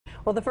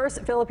Well, the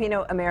first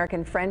Filipino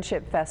American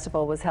Friendship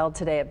Festival was held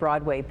today at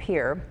Broadway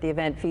Pier. The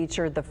event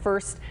featured the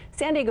first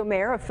San Diego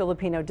mayor of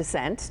Filipino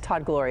descent,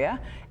 Todd Gloria,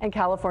 and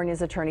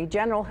California's Attorney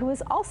General, who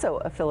is also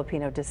of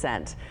Filipino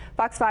descent.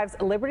 Fox 5's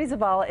Liberty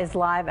Zabala is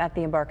live at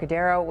the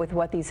Embarcadero with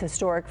what these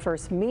historic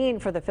firsts mean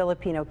for the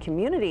Filipino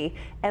community.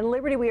 And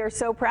Liberty, we are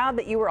so proud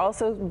that you were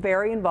also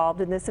very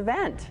involved in this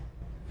event.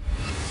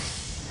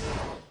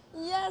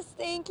 Yes,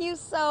 thank you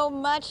so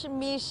much,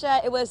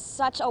 Misha. It was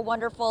such a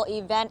wonderful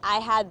event. I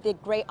had the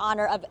great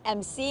honor of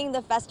emceeing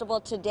the festival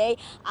today.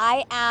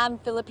 I am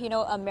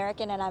Filipino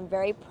American and I'm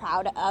very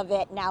proud of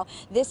it. Now,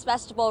 this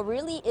festival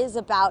really is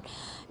about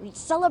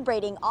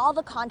celebrating all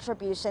the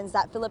contributions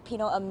that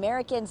Filipino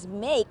Americans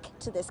make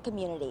to this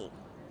community.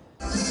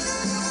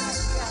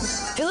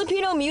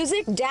 Filipino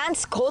music,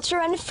 dance, culture,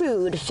 and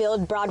food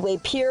filled Broadway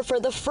Pier for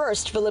the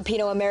first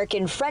Filipino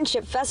American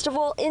Friendship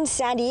Festival in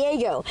San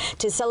Diego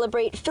to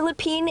celebrate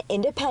Philippine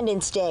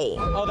Independence Day.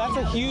 Oh, that's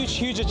a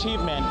huge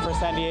achievement for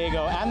San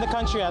Diego and the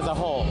country as a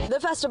whole. The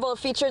festival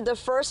featured the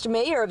first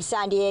mayor of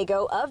San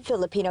Diego of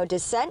Filipino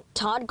descent,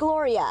 Todd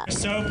Gloria.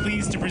 So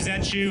pleased to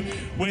present you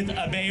with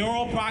a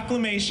mayoral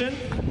proclamation.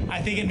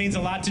 I think it means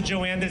a lot to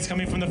Joanne that's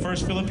coming from the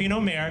first Filipino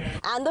mayor.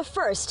 And the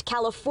first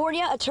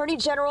California Attorney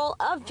General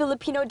of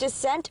Filipino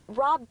descent,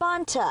 Rob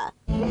Bonta.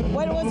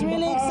 What was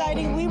really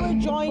exciting, we were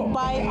joined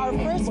by our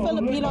first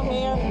Filipino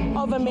mayor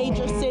of a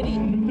major city,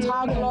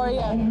 Todd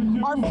Gloria,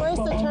 our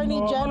first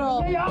Attorney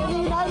General in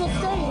the United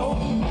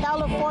States,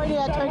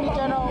 California Attorney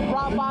General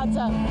Rob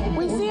Bonta.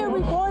 We see a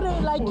reporter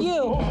like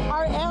you,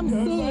 our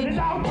MC,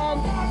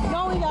 and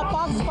knowing that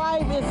Fox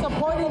 5 is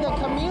supporting the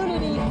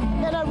community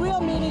in a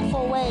real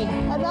meaningful way,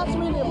 and that's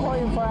really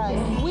important for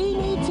us. We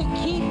need to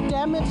keep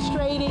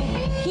demonstrating,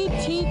 keep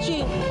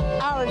teaching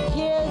our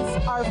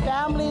kids, our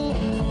family,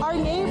 our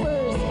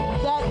neighbors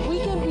that we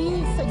can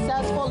be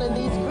successful in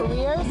these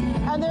careers,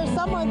 and there's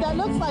someone that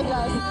looks like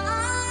us.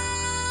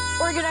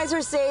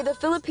 Organizers say the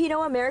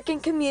Filipino American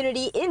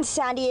community in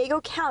San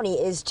Diego County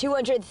is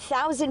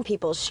 200,000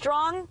 people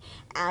strong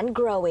and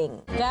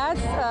growing.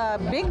 That's a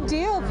big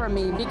deal for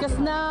me because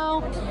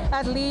now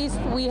at least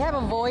we have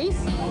a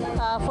voice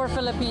for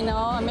Filipino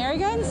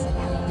Americans,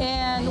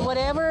 and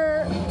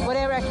whatever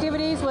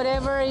activities,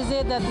 whatever is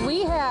it that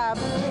we have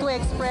to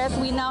express,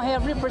 we now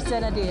have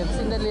representatives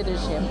in the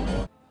leadership.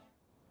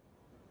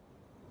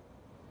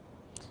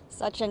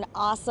 Such an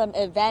awesome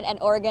event, and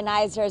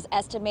organizers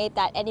estimate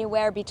that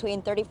anywhere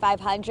between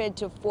 3,500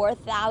 to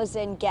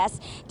 4,000 guests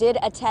did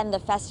attend the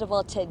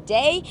festival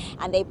today,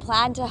 and they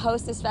plan to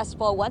host this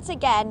festival once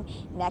again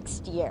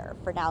next year.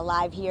 For now,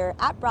 live here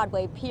at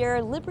Broadway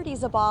Pier, Liberty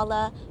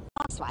Zabala,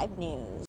 Fox 5 News.